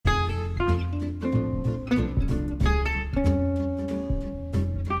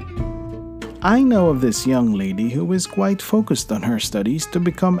I know of this young lady who is quite focused on her studies to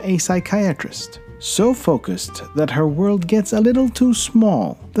become a psychiatrist. So focused that her world gets a little too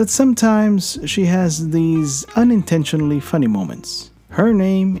small, that sometimes she has these unintentionally funny moments. Her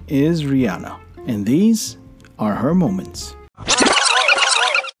name is Rihanna, and these are her moments.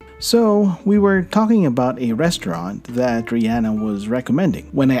 So, we were talking about a restaurant that Rihanna was recommending.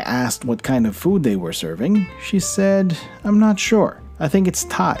 When I asked what kind of food they were serving, she said, "I'm not sure. I think it's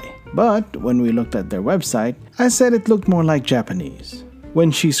Thai." But when we looked at their website, I said it looked more like Japanese.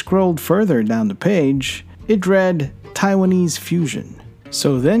 When she scrolled further down the page, it read Taiwanese fusion.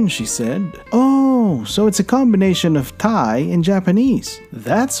 So then she said, "Oh, so it's a combination of Thai and Japanese.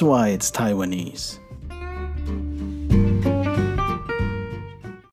 That's why it's Taiwanese."